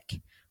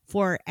chick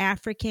for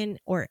African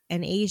or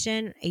an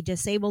Asian, a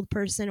disabled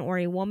person, or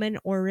a woman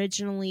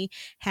originally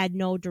had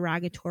no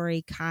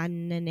derogatory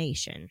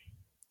connotation.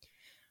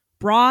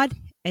 Broad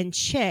and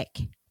chick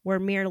were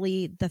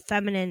merely the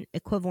feminine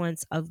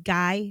equivalents of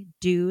guy,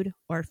 dude,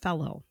 or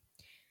fellow.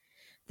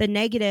 The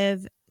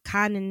negative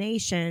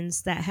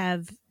connotations that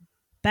have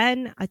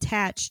been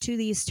attached to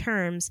these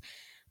terms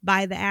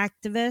by the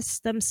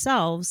activists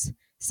themselves,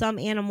 some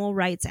animal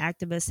rights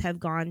activists have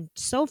gone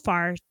so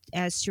far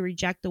as to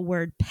reject the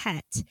word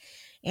pet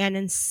and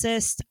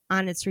insist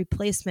on its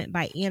replacement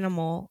by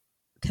animal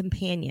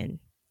companion.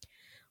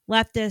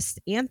 Leftist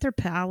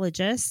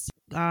anthropologists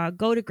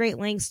go to great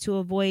lengths to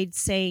avoid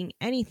saying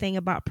anything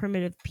about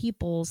primitive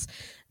peoples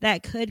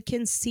that could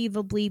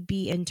conceivably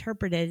be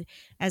interpreted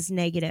as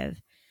negative.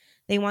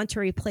 They want to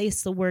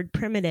replace the word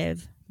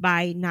primitive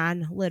by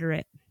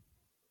non-literate.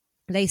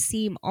 They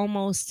seem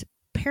almost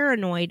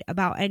paranoid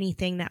about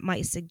anything that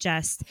might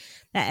suggest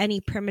that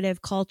any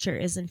primitive culture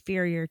is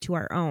inferior to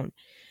our own.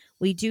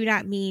 We do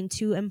not mean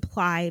to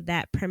imply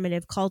that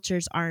primitive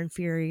cultures are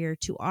inferior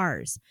to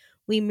ours.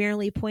 We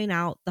merely point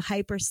out the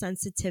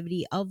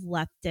hypersensitivity of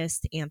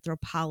leftist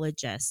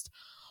anthropologists.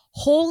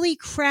 Holy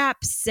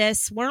crap,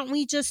 sis. Weren't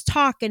we just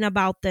talking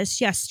about this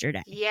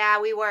yesterday?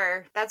 Yeah, we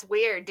were. That's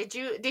weird. Did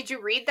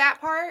you read that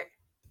part?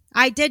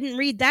 I didn't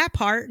read that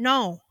part,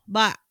 no,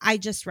 but I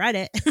just read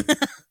it.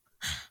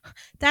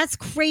 That's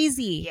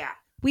crazy. Yeah.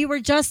 We were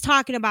just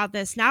talking about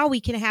this. Now we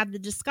can have the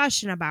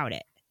discussion about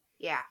it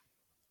Yeah.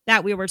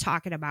 that we were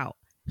talking about.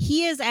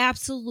 He is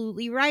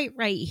absolutely right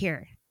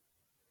here.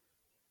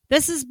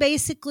 This is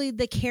basically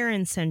the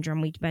Karen syndrome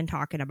we've been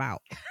talking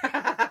about.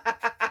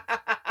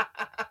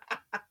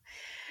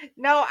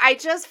 No, I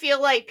just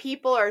feel like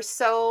people are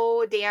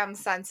so damn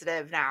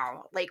sensitive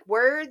now. Like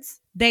words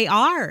They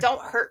are.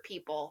 don't hurt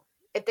people.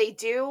 If they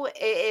do, it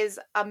is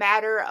a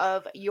matter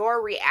of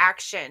your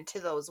reaction to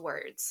those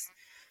words.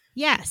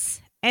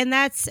 Yes. And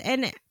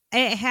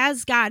it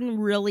has gotten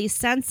really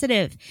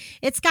sensitive.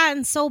 It's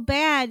gotten so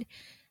bad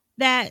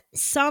that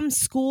some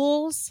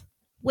schools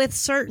with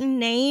certain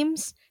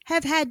names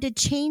have had to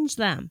change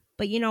them.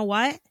 But you know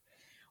what?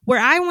 Where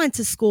I went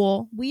to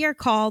school, we are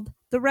called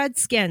the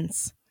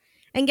Redskins.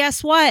 And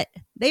guess what?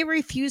 They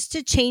refused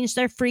to change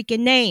their freaking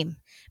name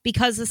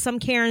because of some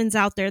Karens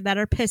out there that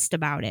are pissed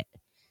about it.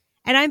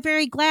 And I'm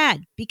very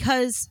glad,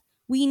 because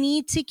we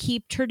need to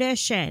keep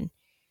tradition.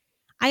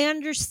 I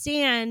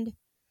understand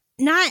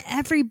not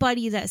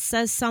everybody that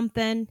says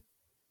something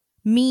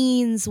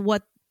means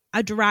what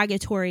a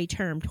derogatory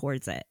term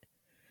towards it.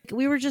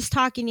 We were just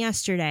talking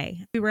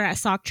yesterday. We were at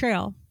Sauk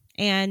Trail,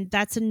 and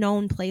that's a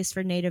known place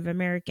for Native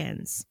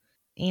Americans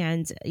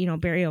and,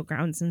 burial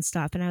grounds and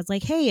stuff. And I was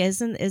like, hey, is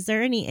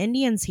there any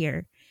Indians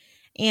here?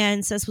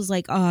 And Sis was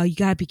like, oh, you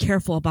gotta be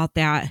careful about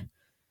that.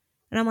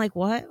 And I'm like,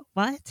 what?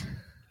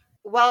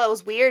 Well, it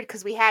was weird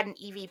because we had an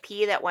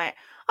EVP that went,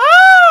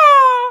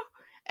 oh!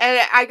 And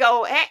I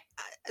go, hey,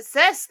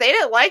 sis, they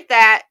didn't like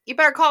that. You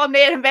better call them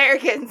Native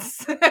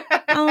Americans.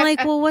 I'm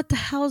like, well, what the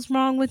hell's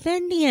wrong with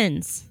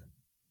Indians,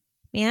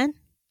 man?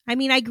 I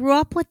mean, I grew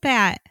up with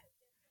that.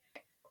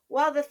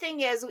 Well, the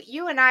thing is,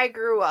 you and I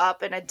grew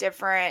up in a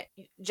different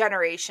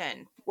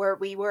generation where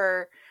we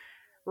were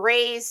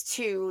raised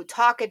to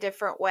talk a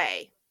different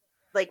way.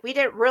 Like, we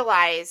didn't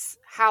realize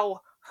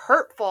how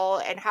hurtful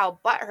and how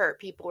butthurt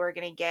people were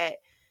going to get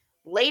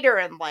later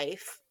in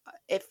life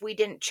if we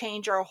didn't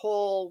change our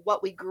whole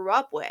what we grew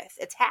up with.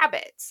 It's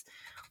habits.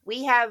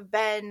 We have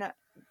been,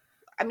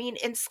 I mean,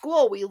 in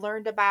school we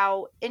learned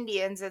about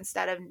Indians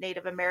instead of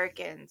Native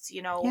Americans,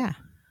 you know. Yeah.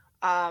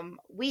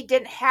 We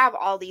didn't have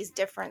all these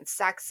different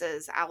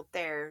sexes out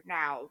there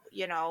now,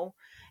 you know.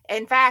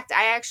 In fact,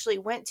 I actually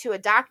went to a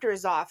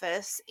doctor's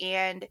office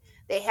and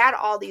they had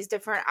all these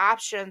different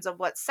options of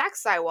what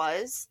sex I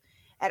was,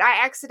 and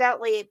I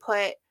accidentally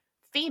put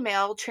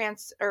female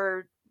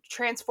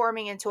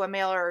transforming into a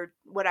male or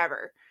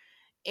whatever.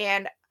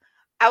 And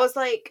I was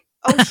like,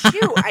 "Oh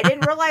shoot, I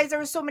didn't realize there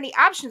were so many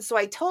options." So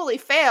I totally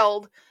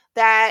failed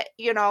that,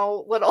 you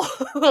know, little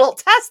little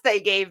test they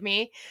gave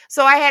me.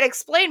 So I had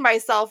explained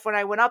myself when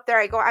I went up there.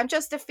 I go, "I'm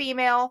just a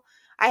female."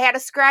 I had to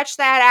scratch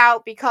that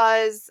out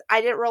because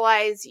I didn't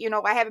realize, you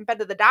know, I haven't been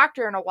to the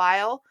doctor in a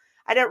while.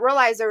 I didn't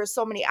realize there were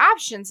so many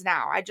options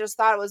now. I just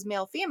thought it was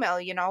male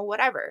female, you know,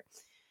 whatever.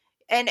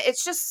 And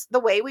it's just the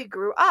way we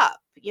grew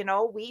up, you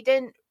know. We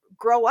didn't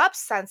grow up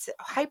Yeah.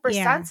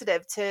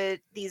 hypersensitive to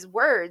these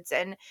words.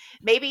 And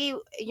maybe,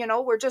 you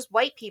know, we're just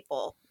white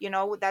people, you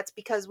know, that's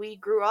because we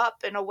grew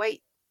up in a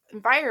white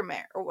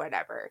environment or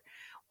whatever.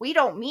 We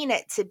don't mean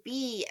it to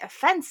be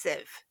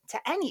offensive to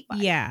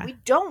anybody. Yeah. We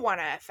don't want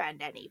to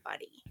offend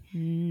anybody.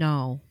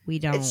 No, we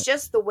It's don't.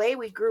 just the way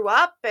we grew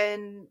up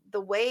and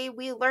the way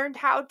we learned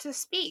how to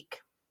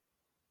speak.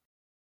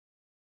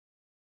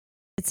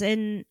 It's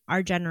in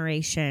our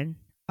generation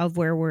of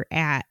where we're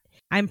at.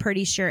 I'm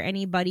pretty sure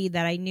anybody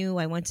that I knew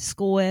I went to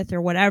school with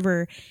or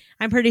whatever,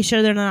 I'm pretty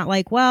sure they're not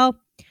like, well,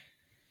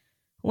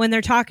 when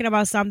they're talking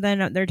about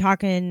something, they're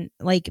talking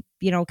like,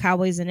 you know,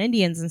 cowboys and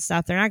Indians and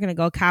stuff. They're not going to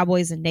go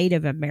cowboys and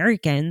Native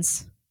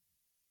Americans.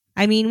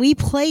 I mean, we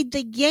played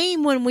the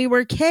game when we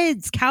were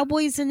kids,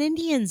 cowboys and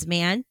Indians,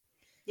 man.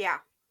 Yeah.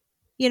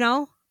 You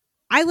know,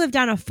 I lived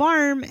on a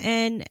farm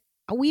and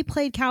we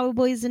played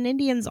cowboys and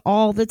Indians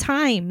all the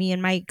time, me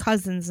and my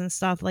cousins and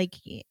stuff. Like,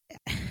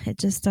 it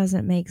just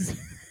doesn't make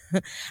sense.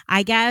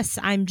 I guess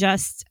I'm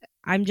just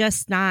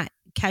not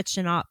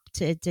catching up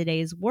to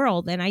today's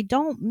world, and I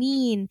don't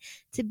mean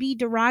to be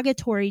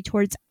derogatory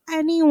towards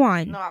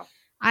anyone. No.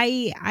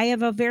 I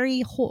have a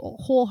very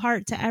whole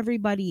heart to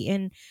everybody,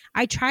 and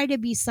I try to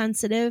be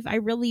sensitive. I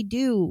really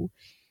do,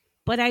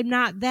 but I'm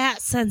not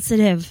that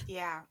sensitive.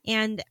 Yeah.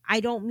 And I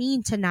don't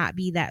mean to not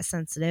be that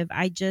sensitive.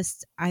 I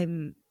guess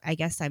I'm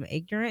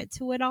ignorant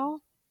to it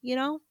all, you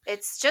know?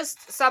 It's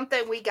just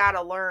something we got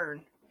to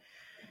learn.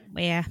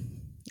 Yeah,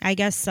 I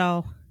guess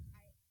so.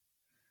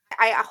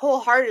 I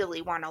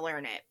wholeheartedly want to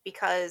learn it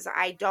because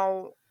I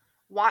don't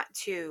want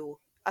to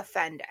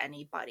offend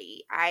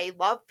anybody. I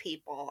love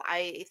people.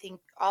 I think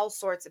all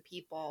sorts of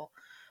people,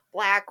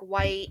 black,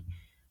 white,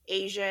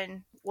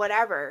 Asian,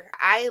 whatever.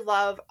 I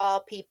love all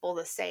people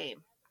the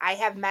same. I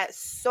have met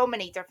so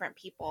many different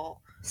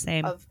people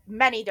Same. of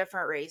many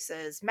different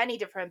races, many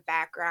different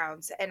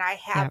backgrounds, and I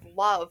Yeah. have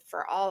love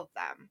for all of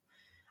them.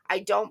 I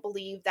don't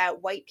believe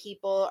that white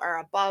people are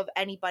above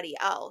anybody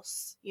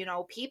else. You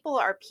know, people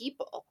are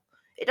people.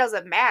 It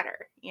doesn't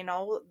matter. You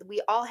know, we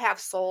all have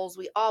souls.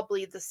 We all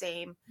bleed the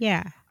same.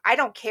 Yeah. I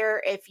don't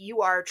care if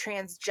you are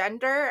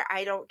transgender.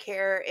 I don't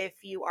care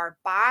if you are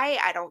bi.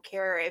 I don't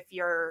care if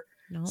you're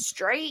Nope.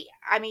 straight.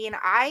 I mean,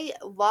 I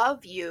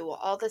love you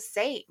all the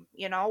same,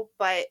 you know,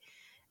 but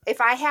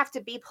if I have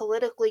to be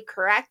politically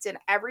correct in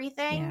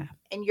everything Yeah.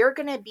 and you're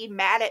going to be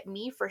mad at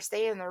me for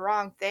saying the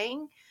wrong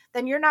thing,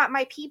 then you're not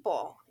my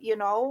people, you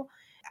know?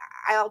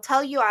 I'll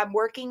tell you I'm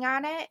working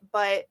on it,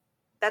 but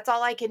that's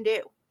all I can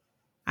do.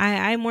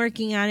 I'm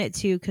working on it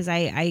too because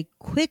I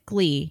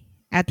quickly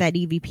at that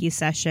EVP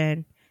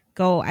session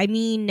go, I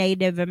mean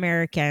Native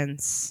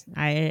Americans.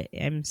 I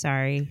am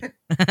sorry.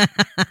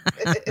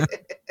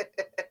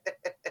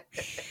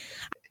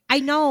 I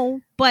know,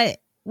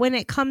 but when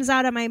it comes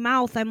out of my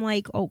mouth, I'm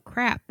like, oh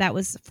crap, that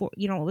was for,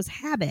 you know, it was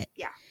habit.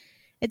 Yeah.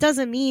 It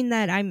doesn't mean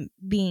that I'm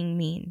being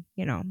mean,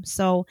 you know.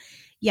 So,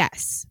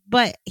 yes,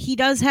 but he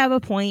does have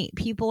a point.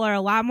 People are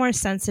a lot more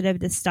sensitive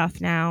to stuff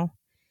now,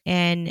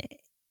 and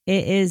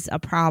it is a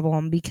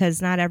problem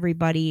because not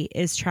everybody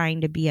is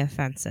trying to be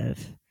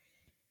offensive.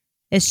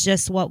 It's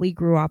just what we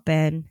grew up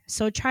in.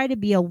 So try to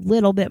be a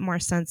little bit more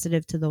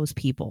sensitive to those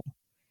people.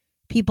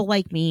 People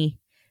like me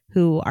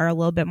who are a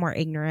little bit more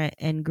ignorant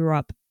and grew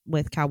up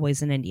with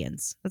cowboys and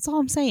Indians. That's all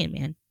I'm saying,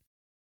 man.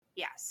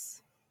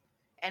 Yes.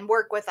 And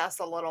work with us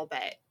a little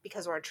bit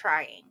because we're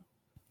trying.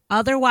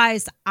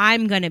 Otherwise,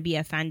 I'm going to be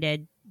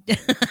offended.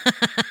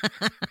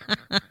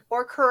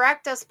 Or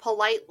correct us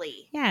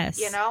politely. Yes.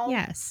 You know?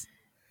 Yes.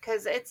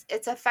 Because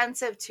it's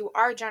offensive to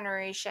our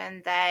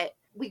generation that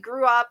we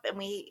grew up and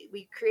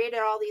we created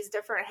all these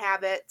different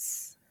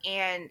habits,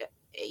 and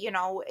you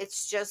know,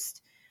 it's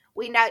just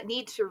we not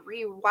need to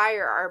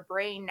rewire our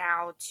brain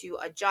now to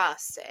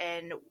adjust,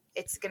 and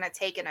it's going to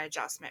take an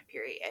adjustment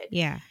period.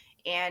 Yeah.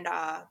 And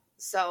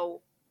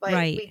so But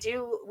Right. we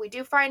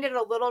do find it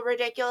a little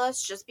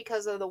ridiculous just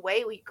because of the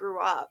way we grew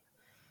up.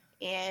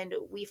 And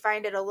we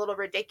find it a little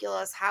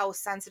ridiculous how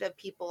sensitive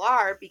people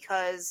are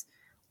because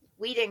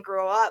we didn't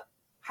grow up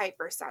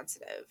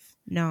hypersensitive.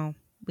 No,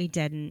 we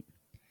didn't.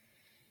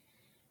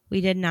 We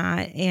did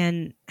not.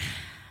 And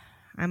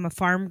I'm a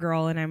farm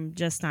girl and I'm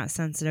just not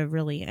sensitive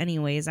really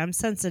anyways. I'm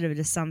sensitive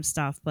to some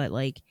stuff, but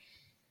like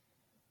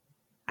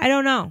I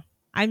don't know.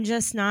 I'm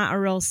just not a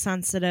real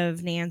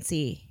sensitive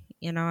Nancy.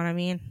 You know what I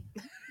mean?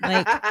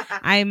 Like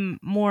I'm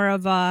more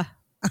of a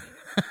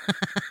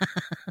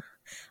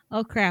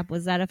oh crap,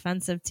 was that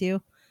offensive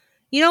too?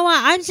 You know what?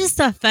 I'm just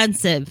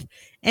offensive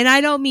and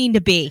I don't mean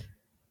to be.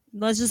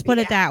 Let's just put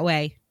it Yeah. that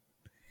way.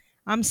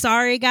 I'm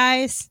sorry,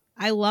 guys.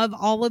 I love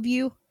all of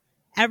you.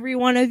 Every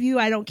one of you.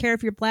 I don't care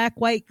if you're black,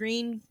 white,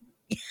 green.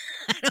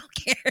 I don't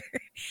care.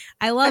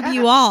 I love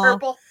you all.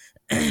 Purple.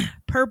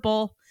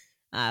 Purple.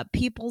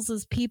 Peoples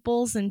is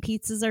peoples and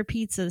pizzas are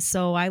pizzas.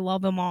 So I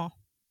love them all.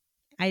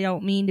 I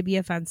don't mean to be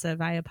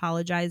offensive. I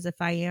apologize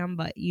if I am,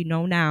 but you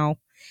know now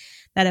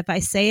that if I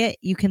say it,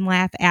 you can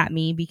laugh at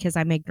me because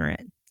I'm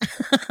ignorant.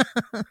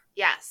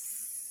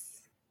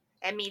 Yes.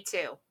 And me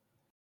too.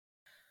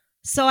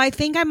 So I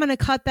think I'm going to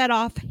cut that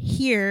off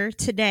here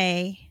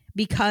today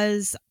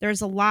because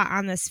there's a lot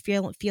on this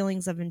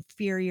feelings of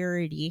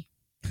inferiority.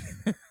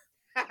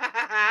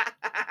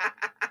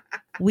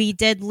 We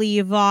did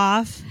leave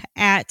off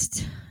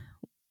at,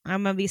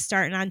 I'm going to be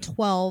starting on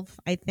 12,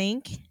 I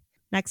think,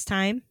 next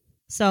time.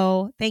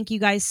 So thank you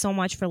guys so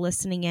much for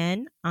listening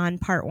in on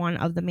part 1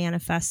 of the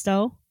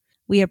manifesto.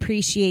 We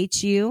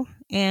appreciate you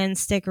and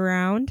stick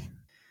around.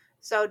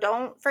 So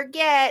don't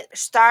forget,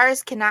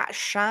 stars cannot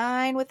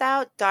shine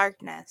without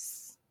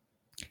darkness.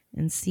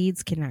 And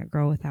seeds cannot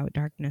grow without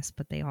darkness,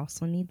 but they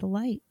also need the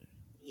light.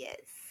 Yes.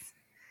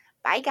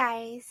 Bye,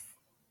 guys.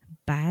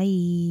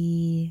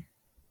 Bye.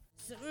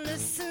 So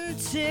listen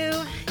to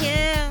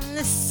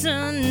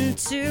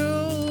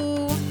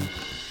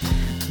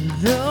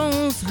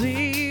those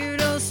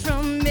weirdos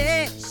from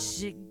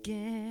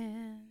Michigan.